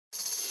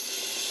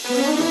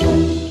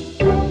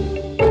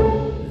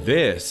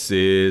This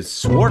is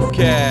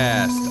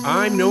Swarfcast.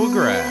 I'm Noah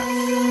Graff.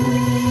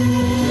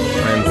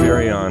 I'm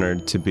very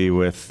honored to be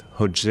with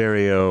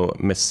Rogério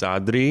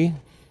Mezadri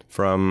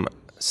from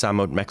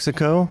SAMOT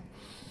Mexico.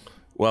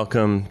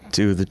 Welcome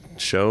to the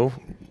show,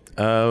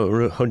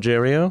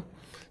 Rogério.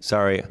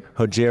 Sorry,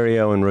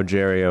 Rogério and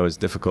Rogério is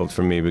difficult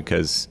for me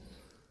because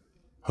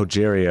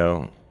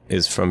Rogério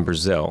is from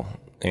Brazil.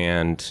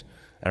 And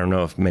I don't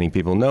know if many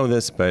people know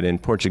this, but in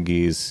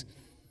Portuguese,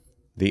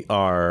 the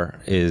R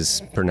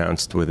is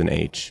pronounced with an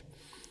H.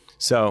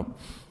 So,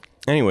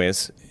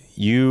 anyways,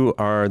 you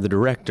are the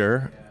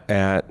director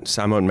at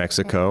SAMOT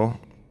Mexico,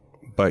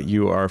 but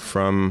you are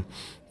from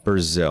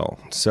Brazil.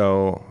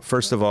 So,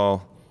 first of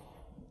all,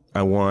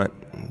 I want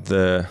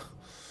the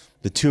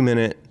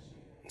 2-minute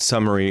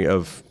summary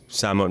of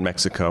SAMOT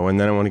Mexico, and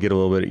then I want to get a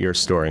little bit of your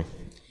story.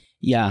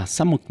 Yeah,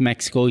 SAMOT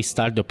Mexico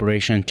started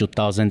operation in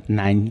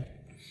 2009.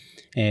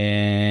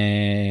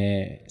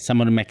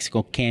 SAMOT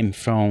Mexico came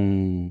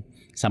from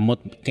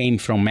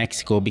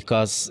Mexico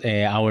because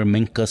our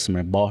main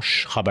customer,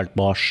 Robert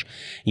Bosch,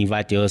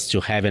 invited us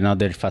to have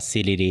another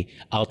facility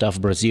out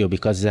of Brazil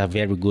because they are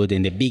very good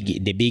and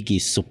the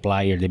biggest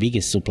supplier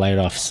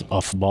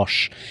of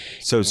Bosch.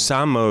 So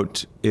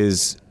SAMOT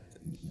is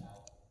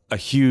a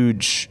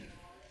huge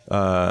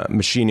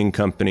machining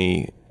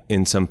company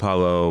in São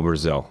Paulo,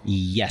 Brazil.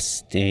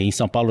 Yes, in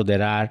São Paulo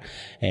there are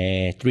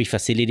 3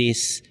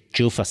 facilities.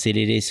 2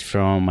 facilities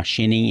from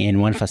machining and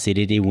 1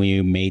 facility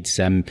we made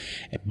some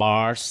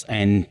bars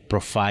and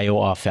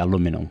profile of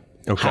aluminum,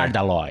 hard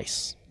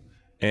alloys.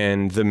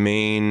 And the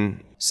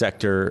main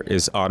sector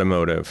is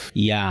automotive.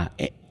 Yeah,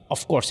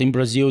 of course, in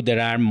Brazil there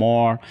are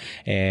more,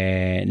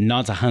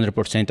 not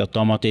 100%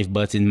 automotive,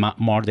 but in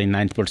more than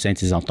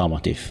 90% is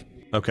automotive.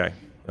 Okay.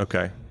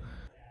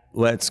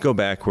 Let's go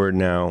backward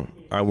now.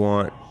 I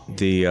want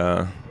the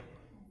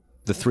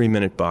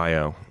 3-minute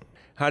bio.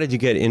 How did you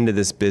get into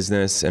this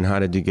business and how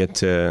did you get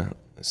to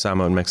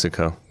SAMOT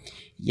Mexico?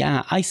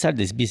 Yeah, I started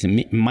this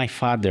business. My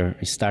father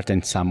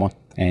started SAMOT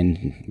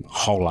and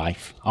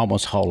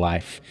almost whole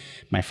life.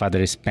 My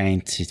father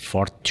spent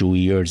 42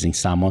 years in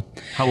SAMOT.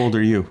 How old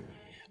are you?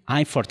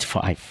 I'm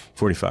 45.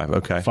 45,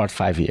 okay.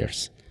 45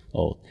 years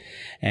old.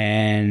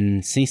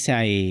 And since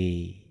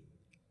I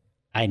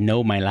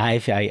know my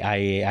life.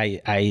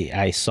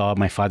 I saw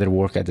my father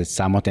work at the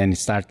SAMOT and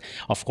start,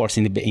 of course,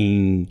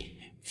 in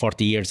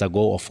 40 years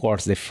ago, of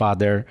course, the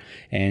father,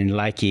 and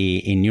like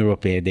in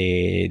Europe,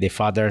 the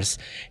fathers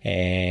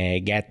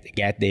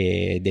get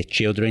the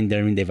children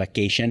during the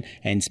vacation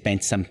and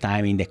spend some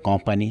time in the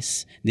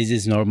companies. This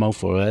is normal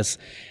for us.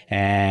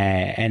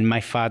 And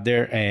my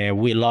father,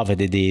 we loved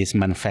this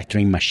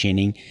manufacturing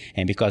machining,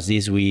 and because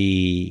this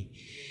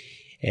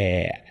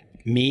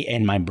me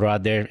and my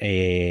brother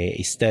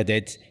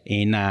studied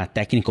in a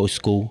technical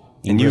school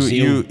in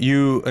Brazil.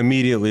 You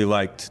immediately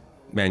liked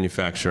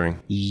manufacturing?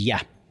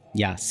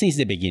 Yeah, since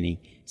the beginning.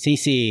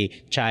 Since a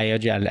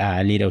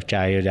little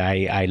child,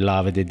 I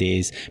loved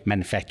this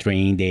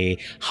manufacturing,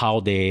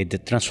 how the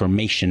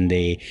transformation,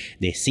 the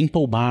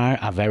simple bar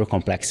are very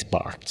complex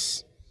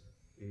parts.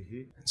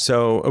 Mm-hmm.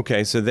 So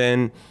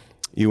then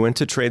you went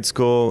to trade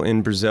school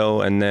in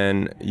Brazil, and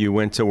then you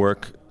went to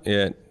work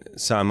at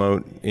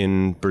SAMOT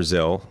in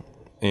Brazil,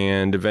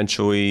 and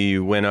eventually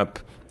you went up.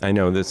 I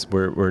know this,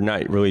 we're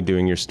not really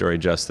doing your story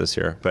justice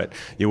here, but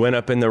you went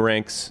up in the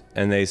ranks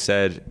and they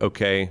said,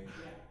 okay,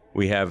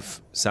 we have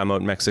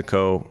SAMOT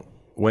Mexico.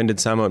 When did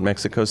SAMOT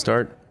Mexico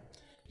start?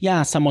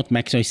 Yeah, SAMOT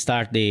Mexico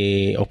started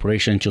the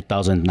operation in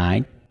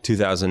 2009.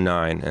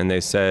 2009, and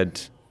they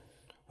said,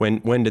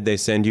 when did they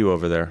send you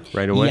over there?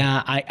 Right away?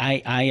 Yeah,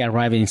 I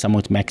arrived in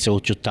SAMOT Mexico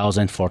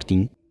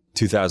 2014.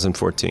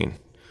 2014.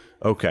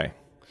 Okay.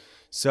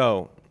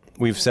 So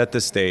we've set the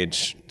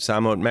stage.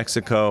 SAMOT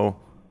Mexico,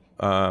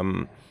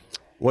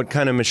 what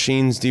kind of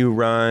machines do you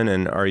run,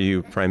 and are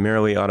you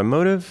primarily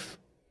automotive?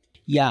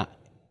 Yeah,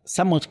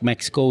 SAMOT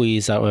Mexico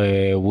is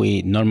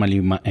we normally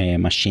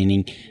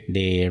machining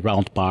the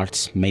round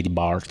parts, made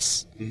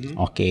bars. Mm-hmm.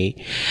 Okay,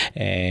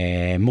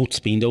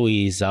 multi-spindle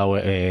is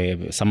our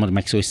SAMOT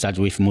Mexico starts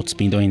with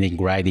multi-spindle in the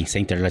grinding,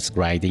 centerless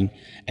grinding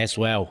as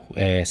well.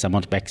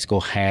 SAMOT Mexico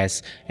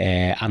has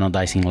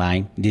anodizing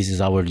line. This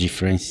is our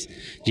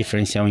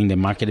differential in the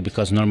market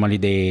because normally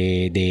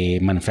the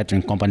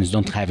manufacturing companies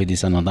don't have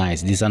this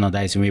anodize. This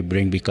anodize we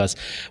bring because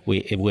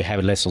we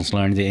have lessons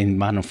learned in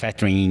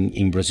manufacturing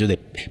in Brazil. The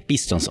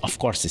pistons, of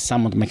course,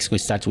 SAMOT Mexico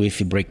starts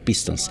with brake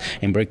pistons.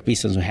 In brake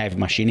pistons we have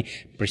machining,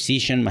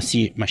 precision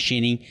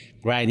machining,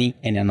 grinding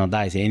and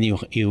anodizing, and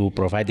you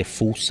provide the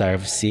full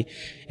service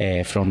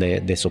from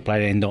the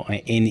supplier, and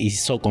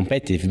it's so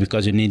competitive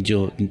because you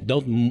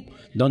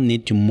don't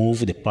need to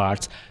move the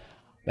parts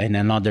and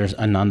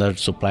another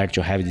supplier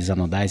to have this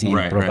anodizing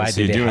and provide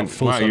so the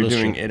full solution. You're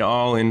doing it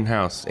all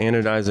in-house,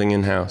 anodizing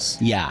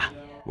in-house. Yeah.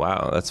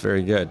 Wow, that's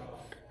very good.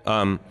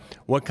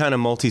 What kind of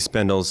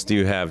multi-spindles do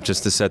you have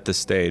just to set the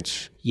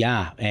stage?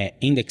 Yeah,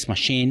 index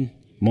machine,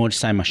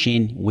 Multi-site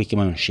machine,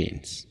 Wickman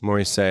machines.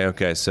 Maurice,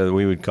 okay, so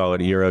we would call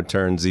it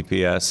Euroturn,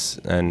 ZPS,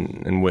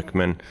 and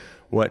Wickman.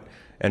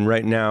 And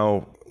right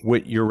now,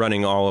 you're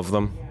running all of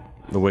them,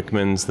 the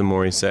Wickmans, the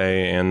Maurice,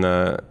 and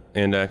the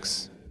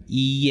Index?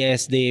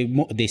 Yes, the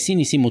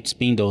CNC multi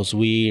spindles,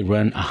 we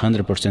run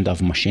 100%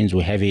 of machines.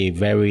 We have a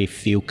very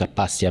few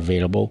capacity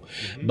available,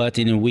 but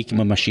in a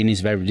Wickman machine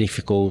it's very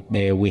difficult.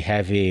 We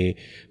have a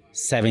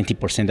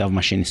 70% of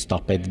machines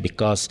stopped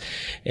because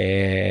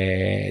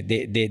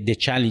the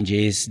challenge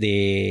is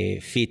they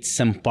fit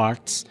some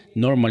parts.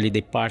 Normally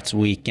the parts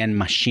we can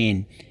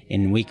machine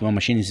in Wickman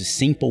machine is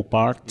simple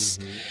parts,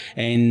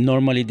 and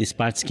normally these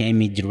parts came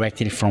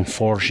directly from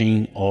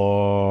forging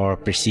or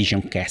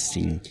precision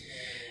casting.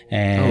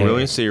 Oh,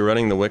 really? So you're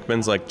running the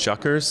Wickmans like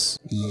chuckers?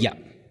 Yeah.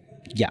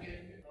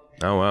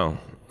 Oh, wow.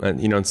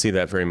 You don't see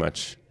that very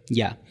much.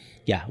 Yeah.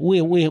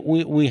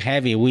 We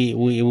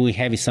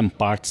have some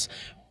parts,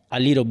 a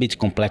little bit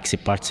complex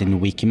parts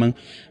in Wickman,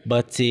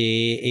 but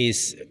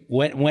is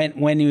when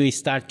we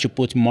start to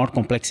put more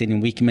complexity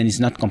in Wickman, it's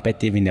not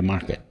competitive in the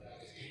market.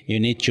 You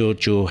need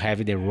to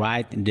have the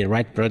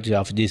right product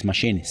of this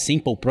machine.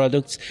 Simple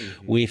products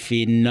with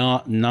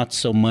not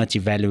so much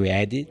value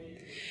added.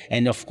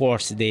 And of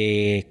course,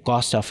 the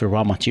cost of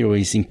raw material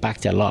is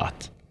impacted a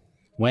lot.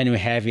 When we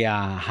have a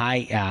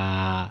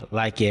high,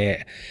 like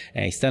a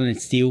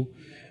stainless steel,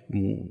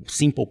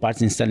 simple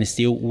parts in stainless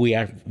steel, we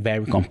are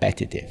very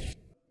competitive.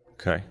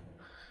 Okay.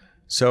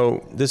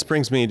 So this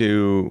brings me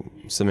to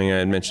something I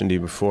had mentioned to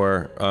you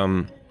before.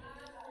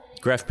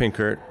 Graf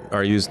Pinkert,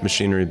 our used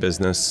machinery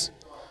business.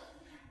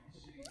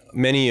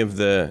 Many of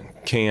the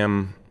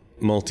CAM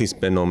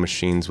multi-spindle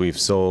machines we've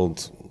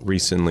sold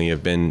recently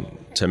have been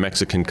to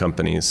Mexican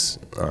companies,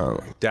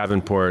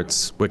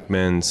 Davenport's,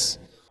 Wickman's.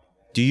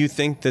 Do you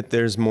think that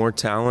there's more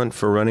talent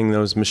for running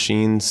those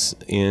machines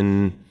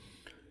in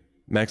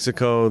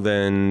Mexico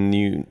than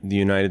the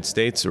United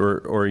States,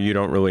 or you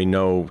don't really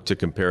know to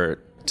compare it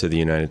to the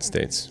United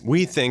States?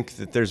 We think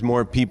that there's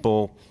more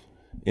people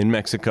in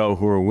Mexico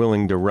who are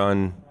willing to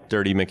run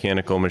dirty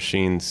mechanical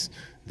machines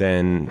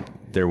than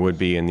there would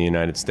be in the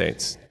United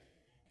States.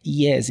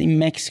 Yes, in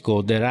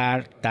Mexico there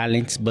are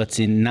talents, but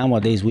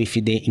nowadays with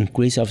the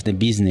increase of the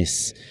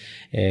business,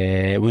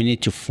 we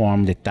need to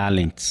form the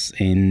talents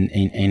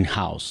in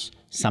house.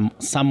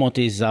 Somewhat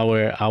is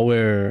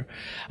our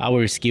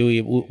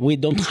skill. We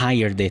don't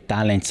hire the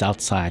talents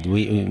outside.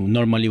 We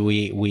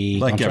normally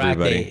like contract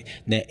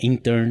the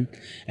intern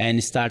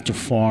and start to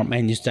form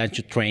and start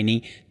to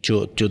training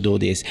to do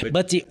this.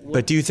 But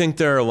do you think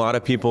there are a lot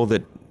of people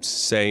that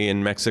say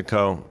in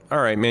Mexico,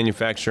 all right,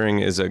 manufacturing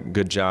is a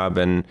good job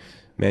and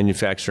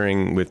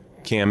manufacturing with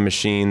CAM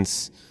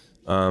machines,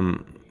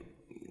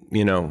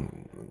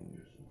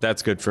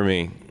 that's good for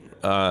me.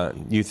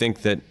 You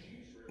think that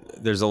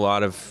there's a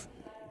lot of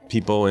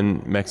people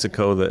in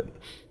Mexico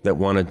that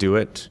want to do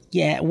it?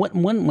 Yeah,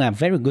 one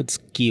very good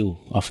skill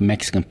of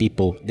Mexican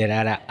people, there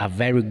are a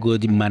very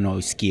good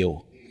manual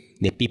skill.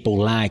 The people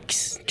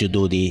likes to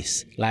do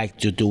this, like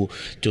to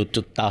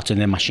touch on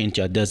the machine,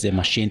 to adjust the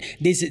machine.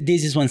 This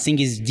is one thing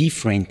is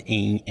different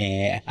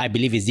I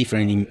believe it's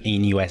different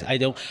in US.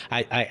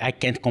 I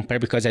can't compare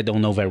because I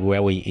don't know very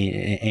well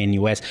in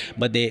US.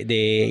 But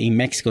in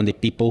Mexico the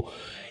people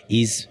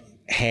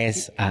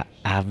has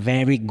a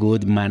very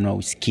good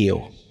manual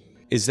skill.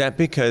 Is that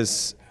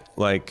because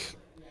like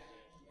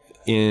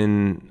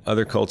in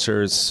other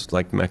cultures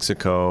like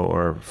Mexico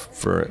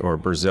or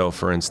Brazil,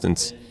 for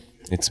instance,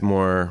 it's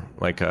more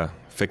like a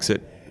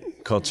fix-it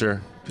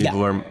culture?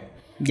 People are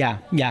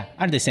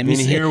the same. I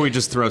mean, here we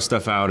just throw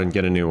stuff out and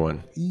get a new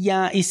one.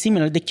 Yeah, it's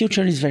similar. The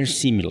culture is very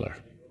similar.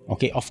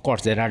 Okay, of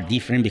course there are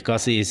different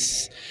because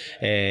it's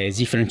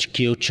different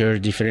culture,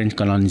 different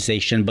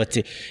colonization, but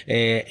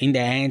in the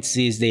end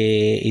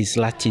is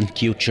Latin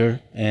culture,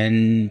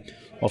 and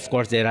of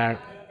course there are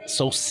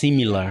so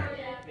similar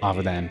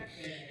of them.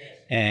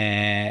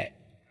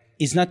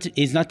 It's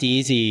not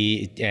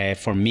easy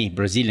for me,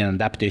 Brazilian,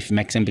 adapt with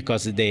Mexican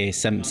because there's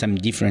some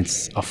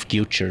difference of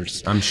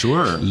cultures. I'm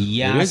sure.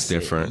 Yes, it is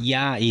different.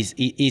 Yeah,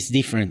 it's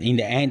different. In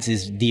the end,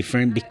 it's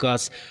different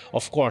because,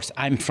 of course,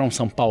 I'm from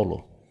São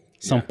Paulo.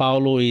 São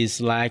Paulo is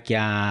like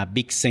a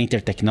big center,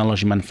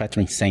 technology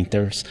manufacturing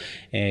centers.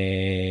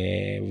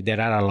 There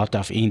are a lot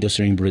of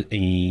industry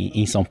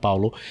in São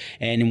Paulo.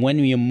 And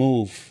when we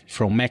move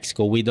from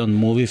Mexico, we don't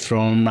move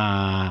from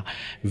a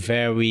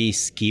very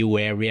skill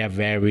area,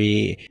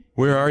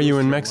 Where are you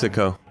in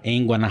Mexico?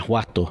 In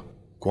Guanajuato.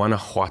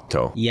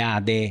 Guanajuato. Yeah,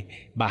 the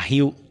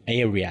Bajío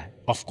area.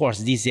 Of course,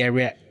 this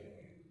area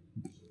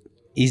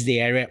is the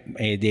area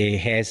that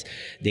has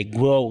the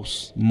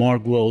more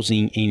growth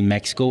in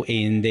Mexico,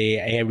 in the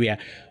area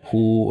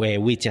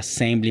which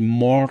assembly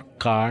more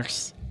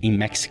cars in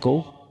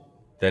Mexico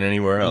than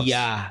anywhere else.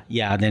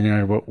 Yeah, than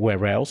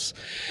anywhere else,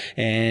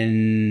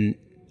 and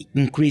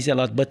increase a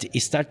lot. But it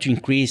start to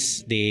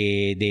increase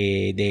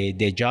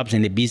the jobs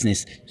and the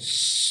business,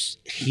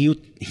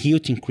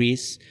 huge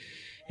increase,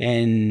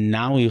 and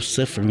now you're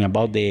suffering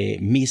about the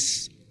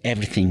miss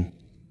everything,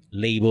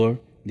 labor,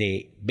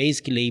 the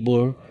basic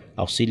labor.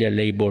 auxiliary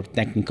labor,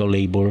 technical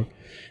labor.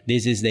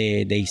 This is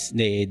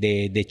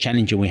the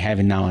challenge we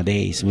have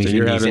nowadays. So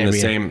you're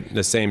having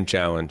the same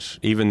challenge,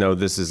 even though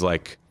this is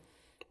like,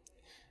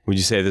 would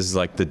you say this is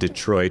like the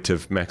Detroit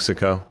of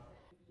Mexico?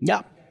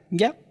 Yeah.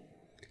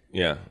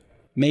 Yeah.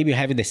 Maybe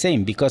have the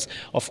same because,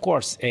 of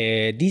course,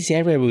 this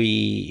area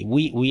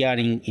we are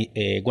in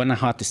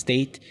Guanajuato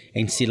State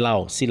and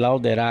Silao. Silao,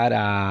 there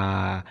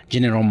are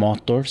General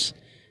Motors,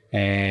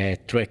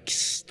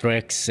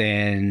 trucks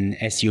and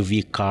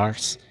SUV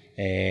cars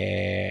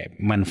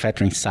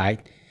manufacturing site,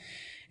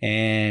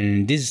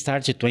 and this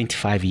started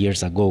 25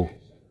 years ago,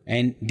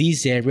 and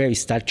this area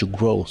started to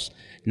grow.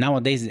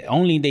 Nowadays,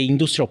 only the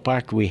industrial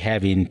park we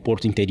have in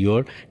Porto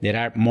Interior, there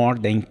are more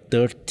than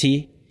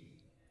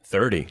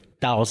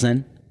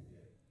 30,000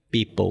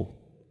 people,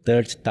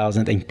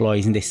 30,000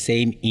 employees in the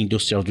same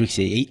industrial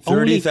district.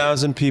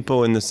 30,000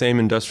 people in the same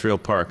industrial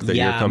park that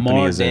your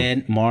company is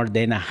in. More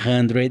than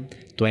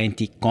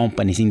 120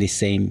 companies in the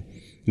same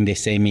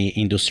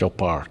industrial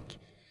park.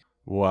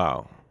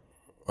 Wow.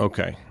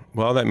 Okay.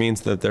 Well, that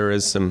means that there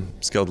is some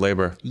skilled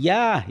labor.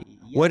 Yeah.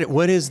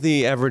 What is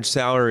the average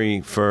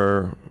salary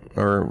for,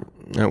 or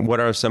what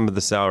are some of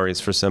the salaries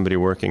for somebody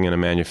working in a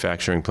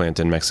manufacturing plant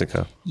in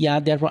Mexico? Yeah,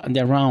 they're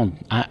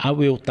around. I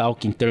will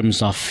talk in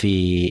terms of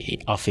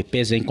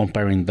peso and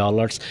comparing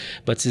dollars,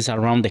 but it's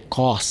around the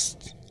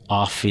cost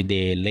of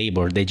the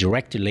labor, the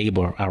direct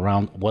labor,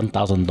 around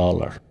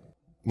 $1,000.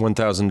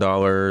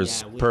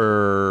 $1,000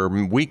 per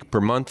week,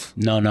 per month?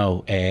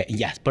 No.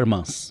 Yes, per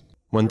month.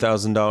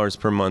 $1,000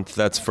 per month.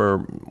 That's for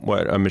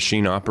what, a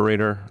machine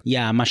operator?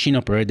 Yeah, a machine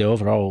operator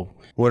overall.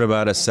 What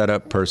about a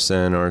setup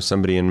person or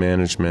somebody in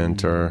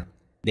management or?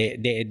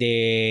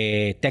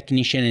 The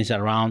technician is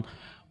around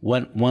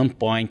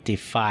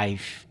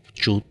 $1.5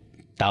 to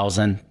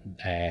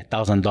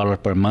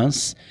 $1,000 per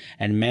month,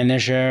 and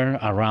manager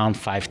around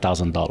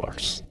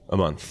 $5,000 a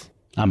month.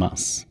 A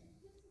month.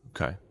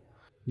 Okay.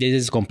 This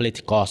is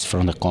complete cost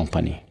from the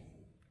company.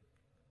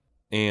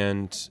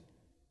 And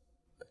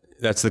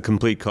that's the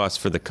complete cost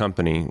for the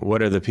company.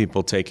 What are the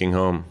people taking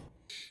home?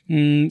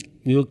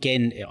 You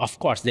can, of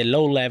course, the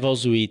low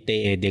levels,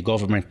 the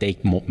government take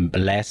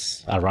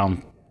less,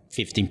 around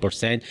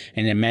 15%,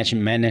 and the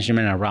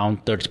management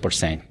around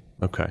 30%.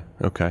 Okay.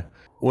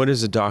 What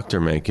does a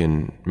doctor make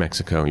in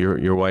Mexico?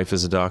 Your wife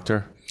is a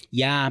doctor?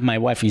 Yeah, my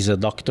wife is a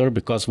doctor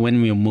because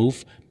when we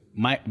moved,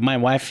 my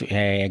wife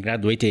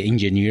graduated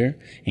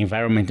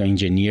environmental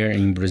engineer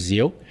in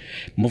Brazil,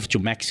 moved to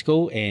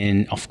Mexico,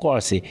 and of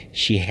course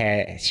she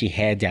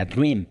had a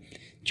dream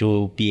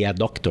to be a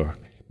doctor.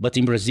 But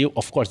in Brazil,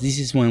 of course, this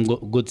is one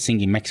good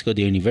thing in Mexico.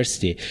 The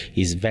university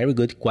is very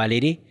good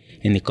quality,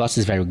 and the cost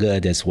is very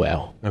good as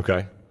well.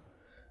 Okay.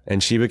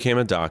 And she became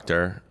a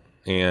doctor,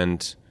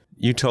 and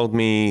you told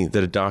me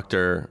that a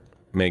doctor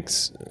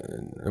makes,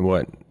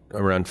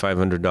 around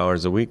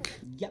 $500 a week?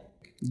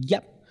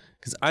 Yep.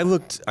 Because I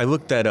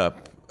looked that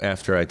up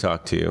after I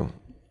talked to you,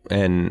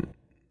 and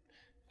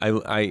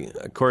I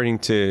according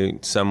to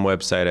some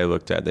website I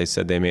looked at, they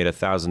said they made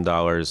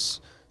 $1,000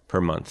 per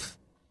month.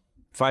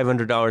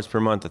 $500 per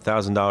month,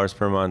 $1,000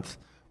 per month,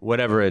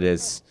 whatever it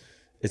is,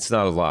 it's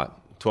not a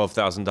lot.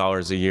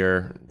 $12,000 a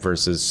year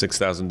versus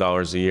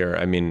 $6,000 a year.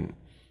 I mean,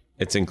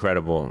 it's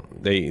incredible.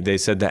 They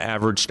said the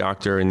average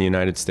doctor in the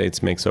United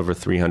States makes over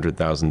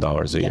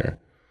 $300,000 a year.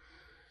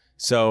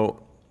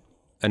 So,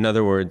 in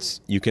other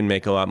words, you can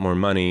make a lot more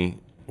money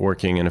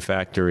working in a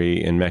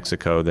factory in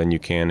Mexico than you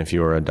can if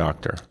you were a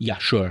doctor. Yeah,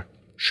 sure.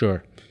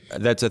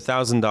 That's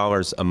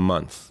 $1,000 a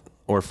month,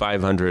 or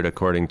 $500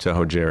 according to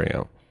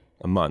Rogério.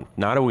 A month,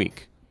 not a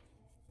week.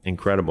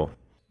 Incredible.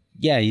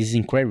 Yeah, it's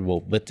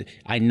incredible. But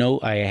I know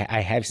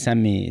I have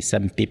some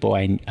people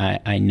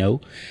I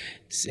know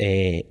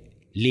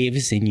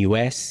lives in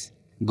US,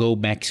 go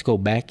Mexico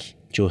back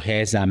to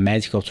has a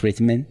medical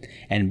treatment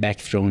and back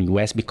from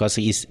US because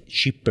it's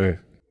cheaper.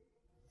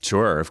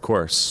 Sure, of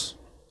course.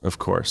 We've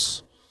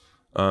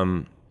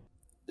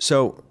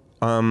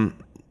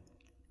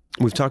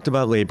talked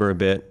about labor a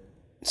bit.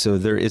 So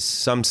there is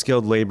some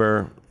skilled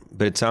labor,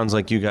 but it sounds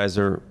like you guys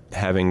are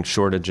having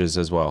shortages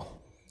as well.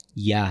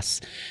 Yes,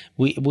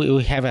 we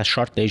have a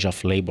shortage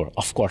of labor.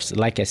 Of course,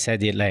 like I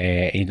said,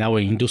 in our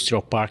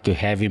industrial park, we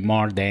have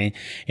more than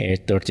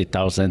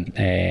 30,000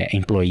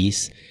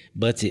 employees,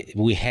 but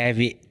we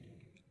have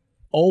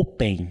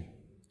open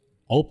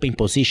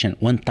position,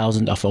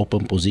 1,000 of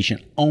open position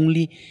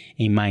only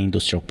in my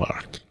industrial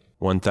park.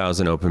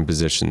 1,000 open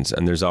positions,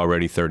 and there's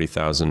already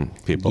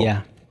 30,000 people.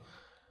 Yeah.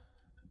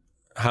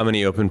 How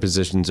many open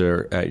positions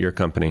are at your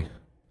company?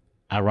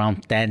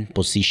 Around 10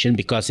 positions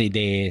because and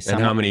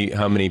how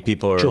many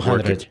people are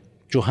 200. working?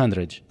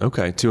 200.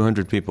 Okay,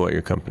 200 people at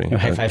your company. You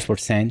have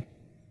 5%.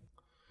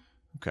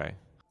 Okay.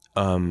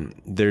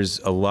 There's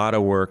a lot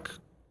of work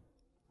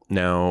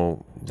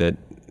now that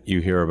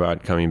you hear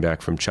about coming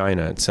back from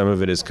China. Some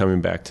of it is coming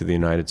back to the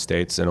United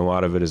States, and a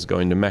lot of it is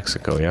going to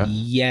Mexico, yeah?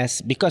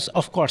 Yes, because,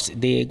 of course,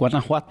 the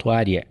Guanajuato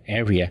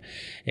area,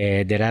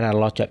 there are a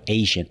lot of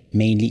Asian,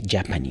 mainly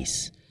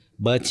Japanese.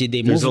 But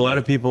there's a lot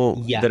of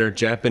people that are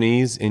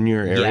Japanese in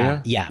your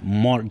area? Yeah,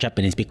 more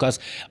Japanese, because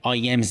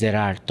OEMs, there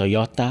are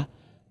Toyota,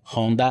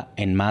 Honda,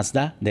 and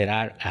Mazda. There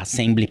are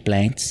assembly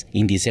plants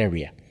in this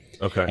area.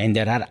 Okay. And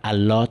there are a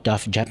lot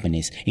of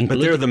Japanese. But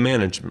they're the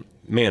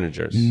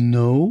managers.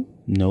 No.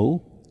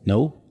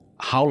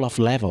 All of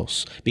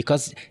levels.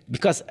 Because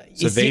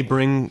so they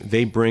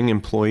bring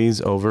employees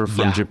over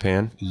from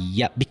Japan?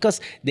 Yeah, because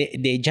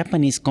the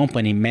Japanese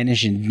company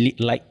managing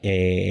like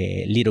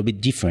a little bit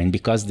different,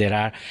 because there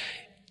are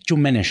two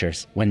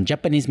managers. One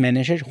Japanese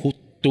manager who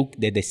took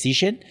the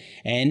decision,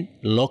 and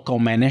local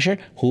manager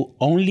who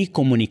only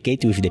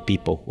communicate with the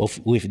people,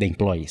 with the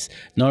employees.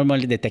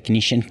 Normally the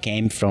technician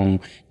came from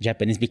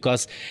Japanese,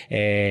 because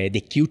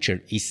the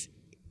culture is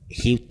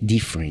huge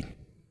different.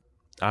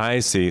 I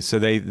see. So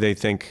they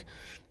think,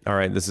 all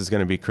right, this is going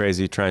to be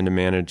crazy trying to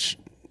manage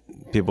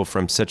people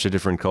from such a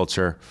different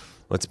culture.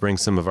 Let's bring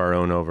some of our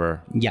own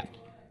over. Yeah.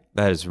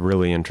 That is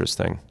really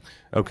interesting.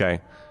 Okay.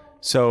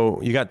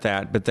 So you got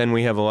that, but then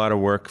we have a lot of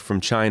work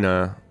from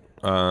China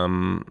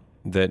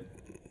that,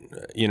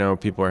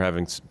 people are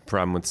having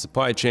problem with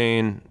supply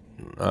chain.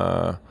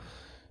 Labor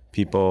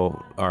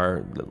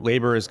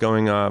is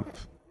going up.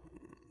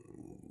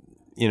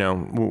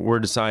 We're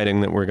deciding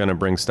that we're going to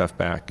bring stuff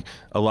back.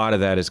 A lot of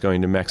that is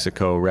going to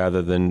Mexico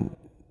rather than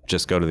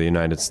just go to the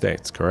United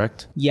States,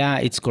 correct? Yeah,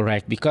 it's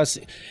correct, because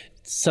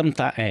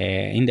sometimes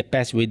in the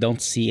past we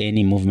don't see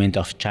any movement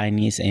of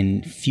Chinese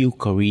and few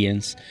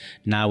Koreans.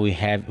 Now we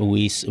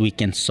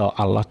can saw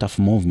a lot of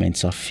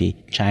movements of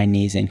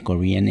Chinese and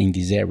Korean in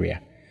this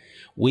area.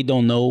 We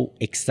don't know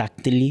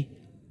exactly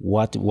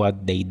what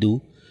they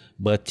do,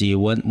 but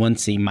one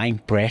thing, my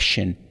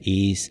impression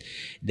is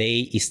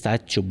they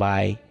start to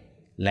buy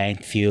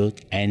landfill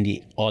and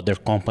the other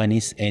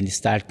companies and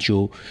start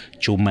to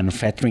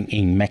manufacturing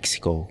in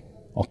Mexico.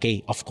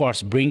 Okay, of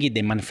course, bringing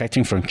the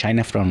manufacturing from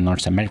China, from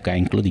North America,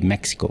 including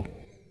Mexico.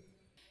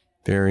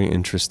 Very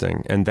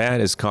interesting. And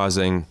that is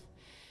causing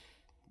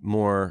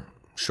more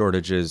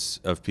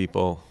shortages of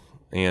people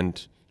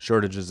and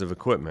shortages of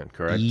equipment,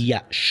 correct?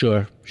 Yeah,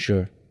 sure.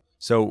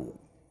 So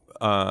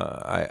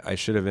I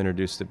should have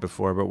introduced it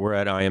before, but we're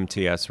at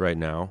IMTS right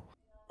now.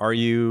 Are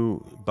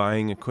you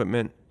buying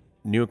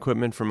new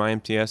equipment from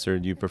IMTS, or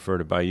do you prefer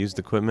to buy used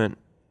equipment?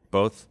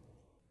 Both?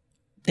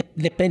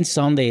 Depends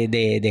on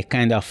the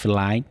kind of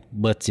line,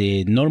 but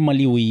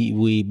normally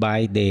we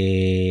buy the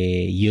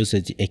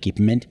used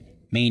equipment,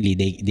 mainly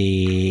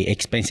the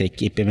expensive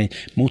equipment,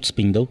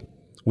 multi-spindle,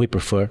 we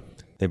prefer.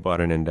 They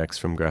bought an index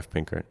from Graf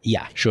Pinkert.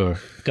 Yeah, sure.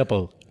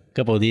 Couple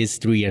of these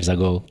 3 years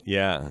ago.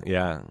 Yeah.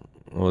 It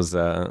was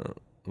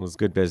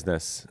good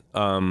business.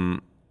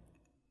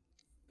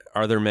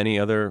 Are there many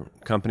other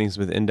companies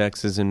with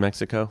indexes in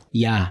Mexico?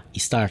 Yeah,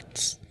 it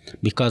starts,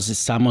 because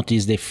SAMOT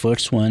is the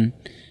first one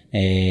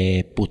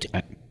put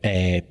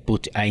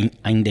an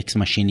index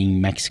machine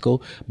in Mexico.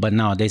 But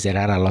nowadays there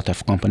are a lot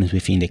of companies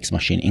with index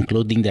machine,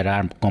 including there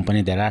are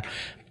companies that are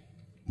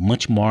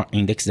much more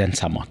index than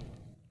SAMOT.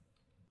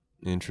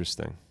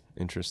 Interesting.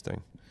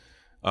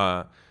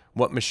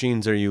 What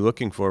machines are you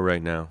looking for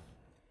right now?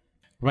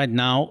 Right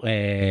now,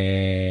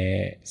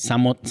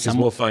 SAMOT.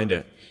 We'll find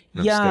it.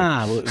 No,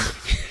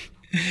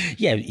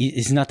 yeah,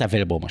 it's not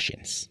available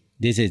machines.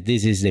 This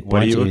is the point.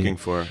 What are you looking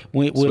for?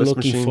 We're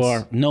looking machines?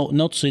 For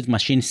not Swiss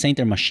machine,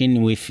 center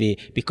machine with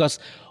because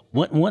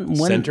one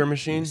center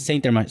machine,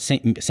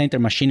 center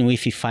machine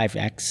with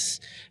 5X,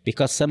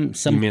 because some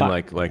you mean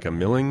like a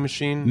milling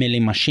machine?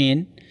 Milling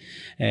machine,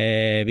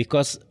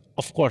 because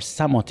of course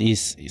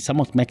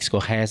SAMOT Mexico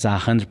has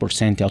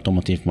 100%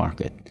 automotive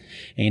market,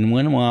 and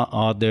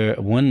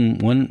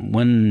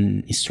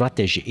one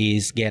strategy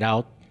is get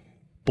out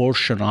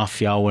portion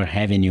of our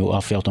revenue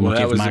of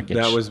automotive market.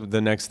 That was the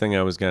next thing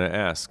I was going to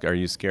ask. Are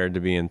you scared to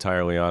be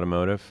entirely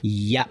automotive?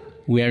 Yeah,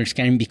 we are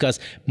scared because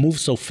move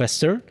so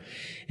faster,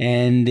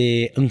 and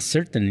the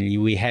uncertainty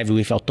we have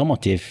with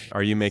automotive.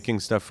 Are you making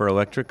stuff for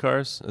electric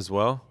cars as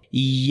well?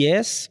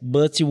 Yes,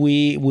 but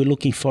we're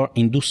looking for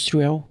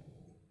industrial.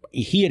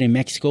 Here in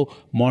Mexico,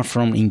 more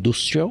from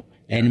industrial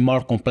and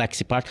more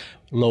complex part,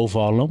 low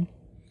volume,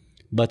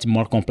 but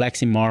more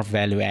complex and more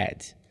value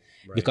add.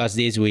 Right. Because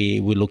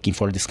we're looking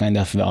for this kind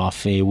of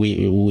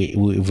we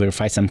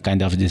verify some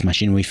kind of this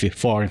machine with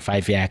 4 and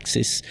 5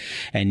 axis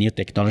and new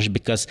technology,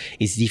 because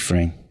it's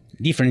different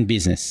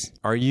business.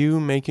 Are you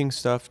making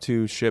stuff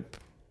to ship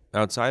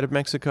outside of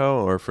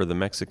Mexico or for the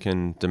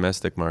Mexican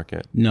domestic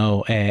market?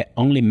 No,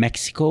 only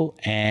Mexico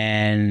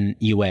and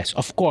US.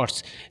 Of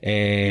course.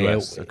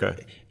 US, okay.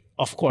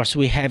 Of course,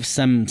 we have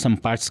some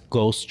parts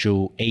goes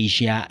to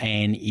Asia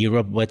and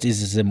Europe, but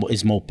this is a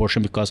small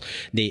portion because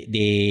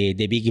the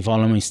big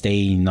volume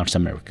stay in North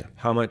America.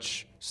 How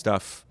much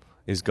stuff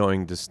is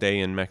going to stay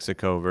in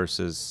Mexico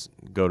versus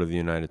go to the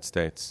United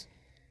States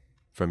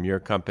from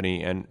your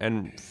company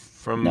and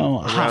from No,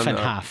 half around and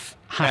the- half.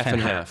 Half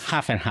and half.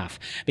 Half and half.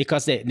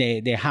 Because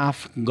the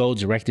half go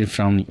directly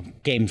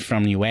came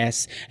from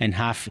US, and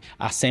half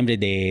assembly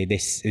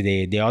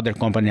the other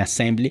company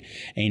assembly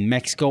in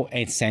Mexico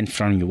and sent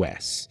from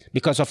US.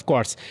 Because of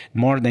course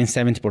more than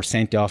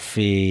 70% of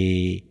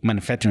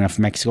manufacturing of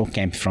Mexico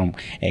came from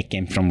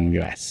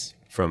US.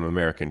 From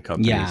American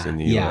companies in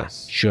the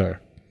U.S. Yeah,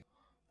 sure.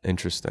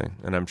 Interesting.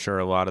 And I'm sure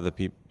a lot of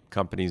the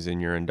companies in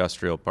your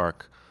industrial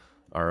park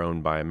are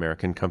owned by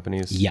American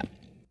companies. Yeah.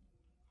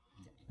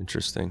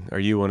 Interesting. Are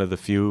you one of the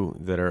few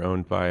that are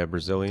owned by a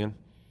Brazilian?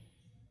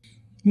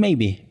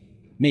 Maybe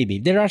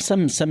there are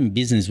some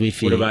business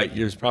with. What about,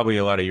 there's probably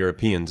a lot of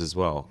Europeans as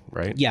well,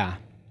 right? Yeah.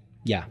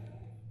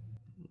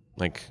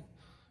 Like,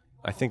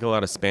 I think a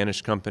lot of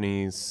Spanish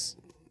companies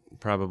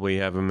probably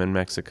have them in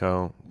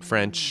Mexico.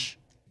 French.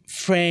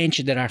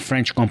 There are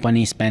French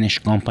company, Spanish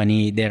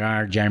company, there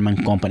are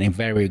German company,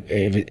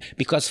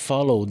 because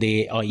follow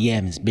the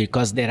OEMs,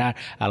 because there are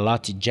a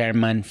lot of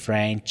German,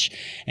 French,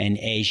 and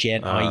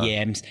Asian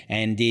OEMs,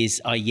 and these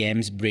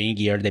OEMs bring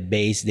here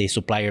the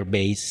supplier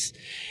base,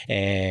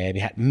 we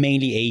have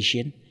mainly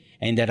Asian,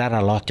 and there are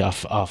a lot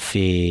of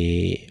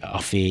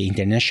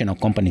international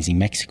companies in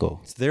Mexico.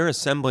 They're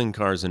assembling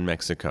cars in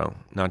Mexico,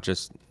 not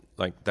just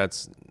like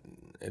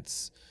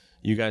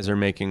you guys are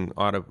making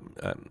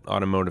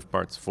automotive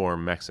parts for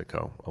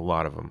Mexico, a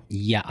lot of them.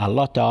 Yeah,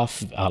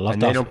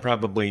 And they don't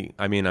probably,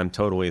 I mean, I'm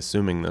totally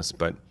assuming this,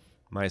 but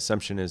my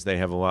assumption is they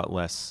have a lot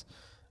less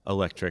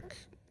electric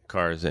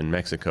cars in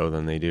Mexico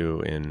than they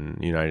do in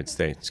the United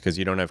States, because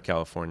you don't have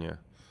California.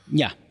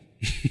 Yeah.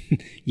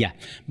 Yeah.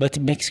 But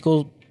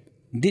Mexico,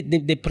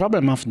 the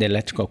problem of the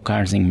electrical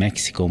cars in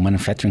Mexico,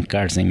 manufacturing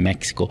cars in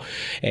Mexico,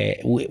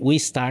 we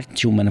start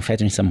to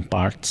manufacture some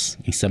parts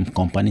in some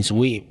companies.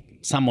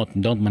 SAMOT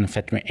don't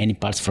manufacture any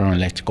parts for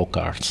electrical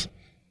cars.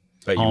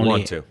 But you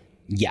want to.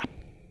 Yeah,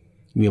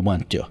 we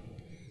want to.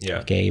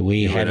 Yeah. Okay,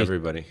 we have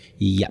everybody.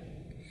 Yeah,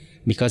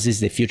 because it's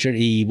the future.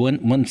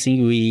 One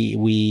thing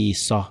we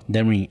saw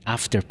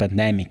after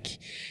pandemic,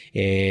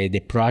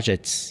 the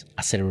projects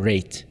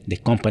accelerate. The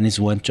companies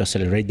want to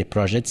accelerate the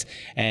projects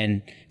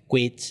and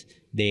quit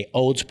the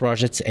old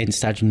projects and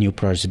start new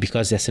projects,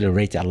 because they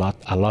accelerate a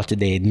lot of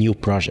the new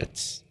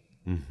projects.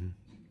 Mm-hmm.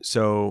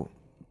 So,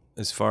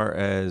 as far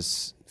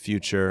as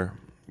future,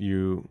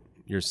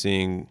 you're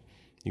seeing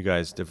you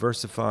guys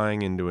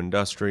diversifying into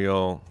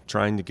industrial,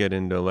 trying to get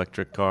into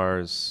electric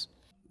cars,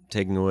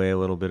 taking away a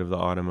little bit of the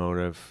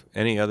automotive.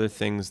 Any other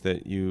things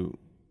that you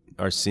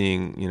are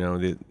seeing,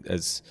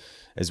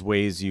 as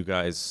ways you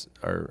guys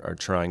are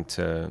trying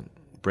to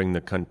bring the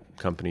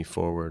company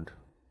forward?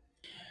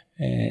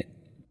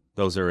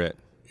 Those are it.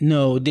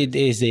 No,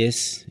 is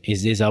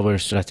this our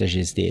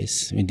strategy?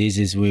 This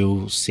is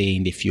we'll see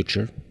in the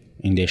future.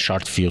 In the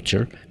short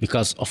future,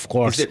 because of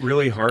course. Is it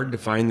really hard to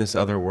find this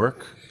other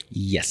work?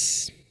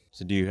 Yes.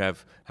 So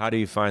how do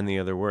you find the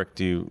other work?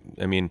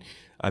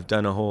 I've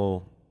done a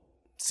whole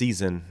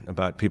season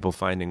about people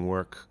finding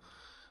work,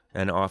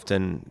 and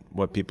often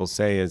what people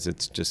say is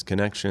it's just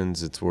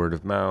connections, it's word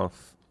of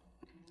mouth,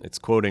 it's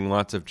quoting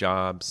lots of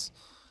jobs.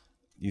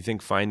 You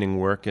think finding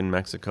work in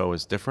Mexico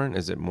is different?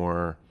 Is it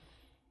more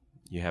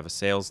you have a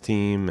sales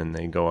team and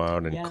they go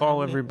out and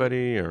call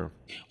everybody, or?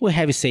 We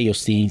have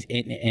sales teams,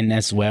 and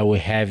as well we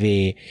have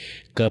a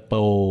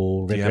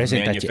couple representatives. You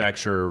have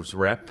manufacturer's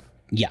rep?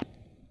 Yeah.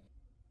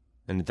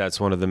 And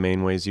that's one of the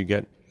main ways you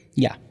get?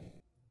 Yeah.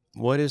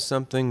 What is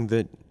something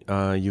that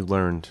you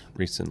learned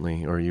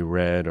recently, or you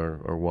read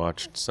or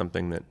watched,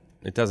 something that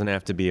it doesn't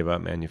have to be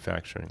about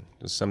manufacturing?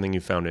 It's something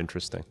you found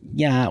interesting.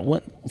 Yeah,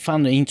 what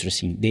found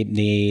interesting,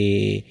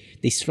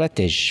 the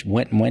strategy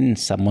when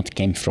SAMOT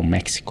came from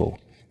Mexico,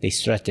 the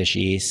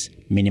strategy is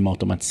minimum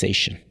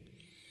automatization.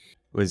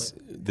 Was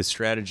the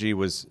strategy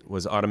was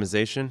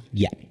automation?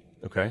 Yeah.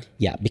 Okay.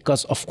 Yeah,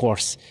 because of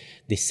course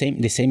the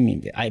same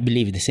I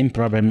believe the same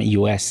problem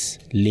US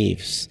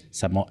lives,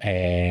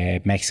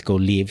 Mexico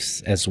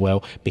lives as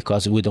well,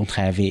 because we don't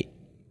have a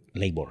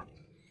labor.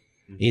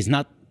 Mm-hmm. It's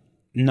not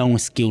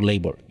non-skilled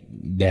labor.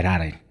 There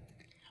aren't.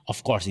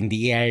 Of course, in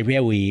the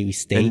area we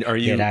stay. And are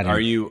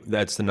you?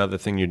 That's another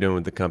thing you're doing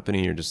with the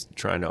company. You're just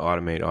trying to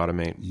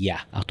automate.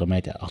 Yeah,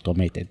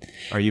 automated.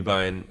 Are you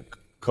buying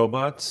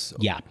cobots?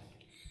 Yeah.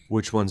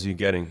 Which ones are you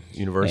getting?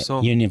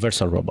 Universal?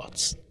 Universal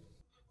robots.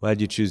 Why'd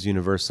you choose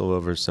Universal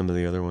over some of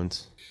the other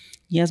ones?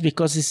 Yes,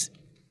 because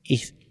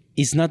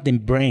it's not the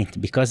brand,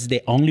 because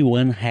the only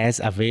one has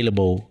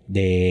available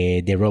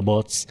the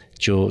robots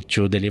to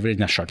deliver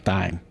in a short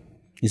time.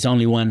 It's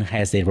only one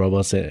has the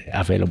robots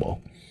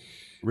available.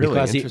 Really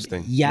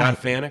interesting.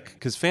 Not Fanuc?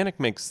 Because Fanuc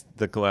makes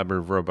the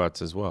collaborative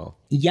robots as well.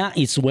 Yeah,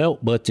 it's well,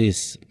 but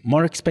it's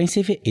more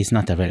expensive. It's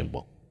not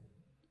available.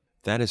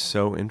 That is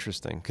so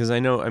interesting. Because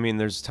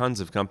there's tons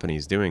of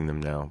companies doing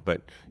them now,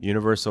 but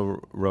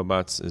Universal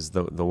Robots is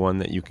the one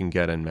that you can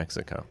get in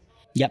Mexico.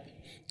 Yep.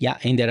 Yeah,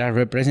 and there are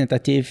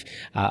representative.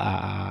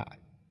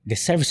 The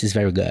service is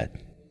very good.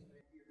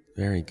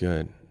 Very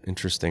good.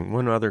 Interesting.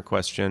 One other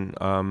question.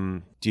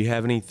 Do you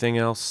have anything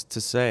else to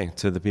say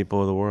to the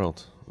people of the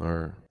world?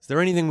 Or is there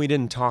anything we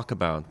didn't talk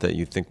about that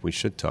you think we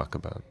should talk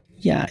about?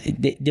 Yeah,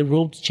 the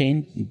road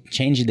change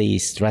the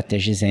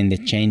strategies and the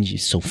change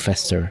is so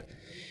faster.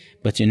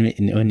 But you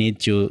need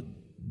to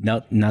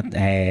not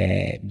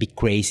be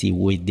crazy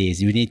with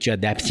this. You need to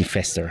adapt it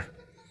faster,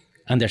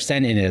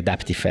 understand and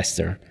adapt it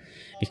faster,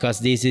 because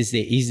this is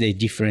the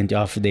difference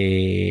of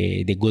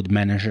the good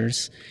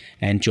managers,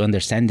 and to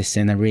understand the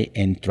scenery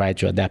and try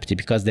to adapt it,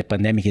 because the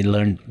pandemic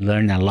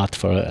learned a lot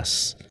for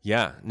us.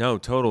 Yeah, no,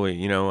 totally.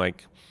 You know,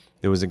 like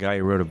there was a guy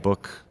who wrote a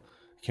book.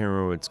 I can't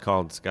remember what it's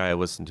called. This guy I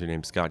listened to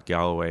named Scott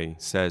Galloway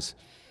says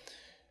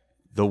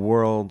the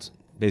world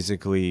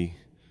basically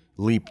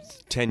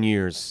leaped 10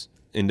 years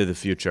into the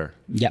future.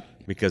 Yeah.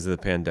 Because of the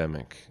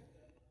pandemic.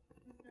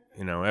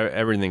 You know,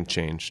 everything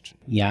changed.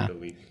 Yeah.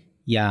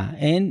 Yeah.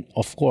 And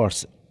of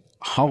course,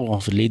 how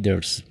of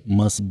leaders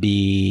must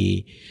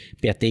pay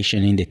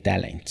attention in the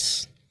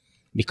talents.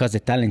 Because the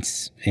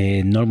talents,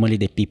 normally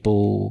the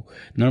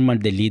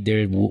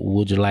leader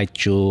would like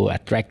to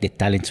attract the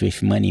talents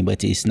with money,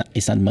 but it's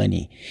not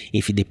money.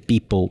 If the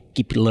people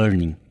keep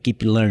learning,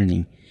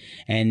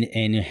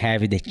 and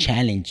have the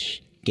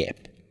challenge gap.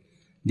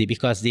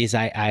 Because this,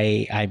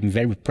 I'm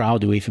very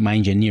proud with my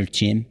engineer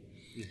team,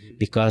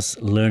 because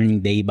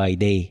learning day by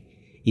day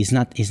is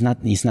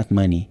not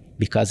money,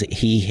 because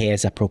he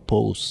has a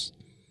purpose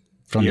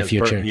from the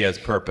future. He has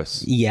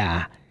purpose.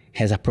 Yeah,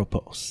 has a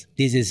purpose.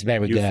 This is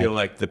very good. You feel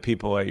like the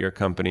people at your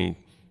company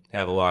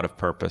have a lot of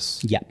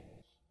purpose. Yeah.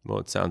 Well,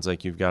 it sounds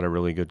like you've got a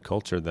really good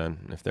culture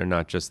then, if they're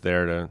not just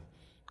there to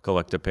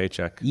collect a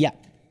paycheck. Yeah.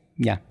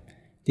 Yeah.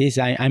 This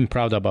I'm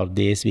proud about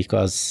this,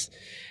 because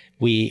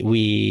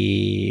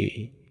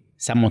we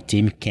SAMOT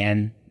team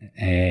can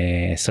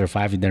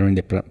survive during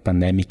the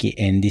pandemic,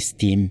 and this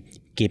team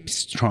keeps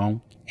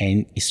strong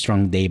and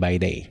strong day by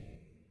day.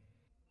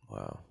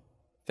 Wow.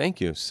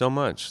 Thank you so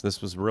much.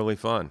 This was really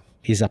fun.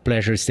 It's a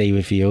pleasure to stay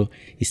with you.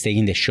 Stay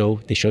in the show.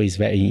 The show is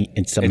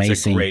it's amazing.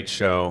 It's a great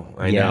show.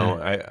 I know.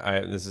 I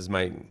this is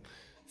my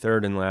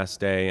third and last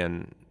day,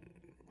 and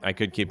I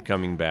could keep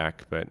coming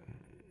back, but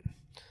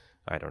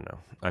I don't know.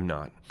 I'm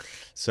not.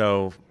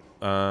 So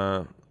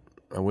I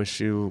wish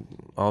you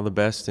all the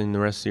best in the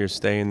rest of your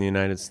stay in the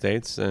United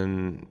States,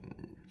 and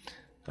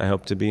I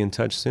hope to be in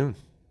touch soon.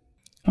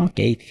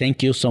 Okay,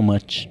 thank you so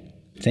much.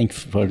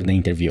 Thanks for the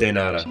interview. De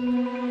nada.